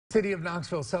City of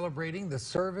Knoxville celebrating the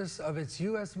service of its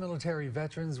U.S. military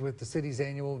veterans with the city's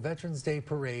annual Veterans Day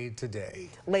Parade today.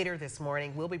 Later this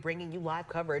morning, we'll be bringing you live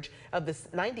coverage of the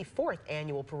 94th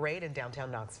annual parade in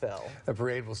downtown Knoxville. The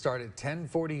parade will start at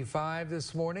 10:45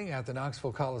 this morning at the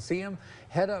Knoxville Coliseum.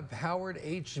 Head up Howard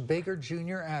H. Baker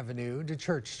Jr. Avenue to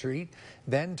Church Street,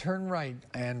 then turn right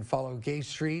and follow Gay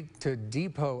Street to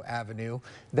Depot Avenue.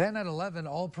 Then at 11,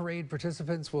 all parade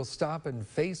participants will stop and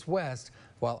face west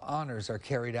while honors are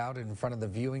carried out in front of the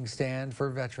viewing stand for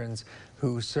veterans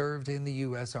who served in the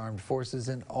U.S. Armed Forces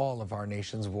in all of our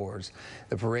nation's wars.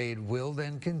 The parade will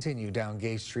then continue down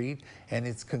Gay Street and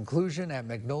its conclusion at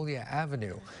Magnolia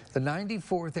Avenue. The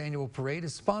 94th annual parade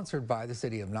is sponsored by the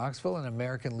City of Knoxville and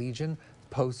American Legion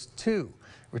Post 2.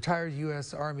 Retired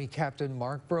U.S. Army Captain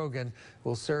Mark Brogan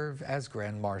will serve as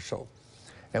Grand Marshal.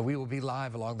 And we will be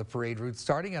live along the parade route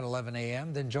starting at 11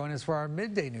 a.m. Then join us for our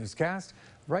midday newscast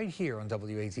right here on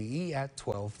WATE at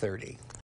 12:30.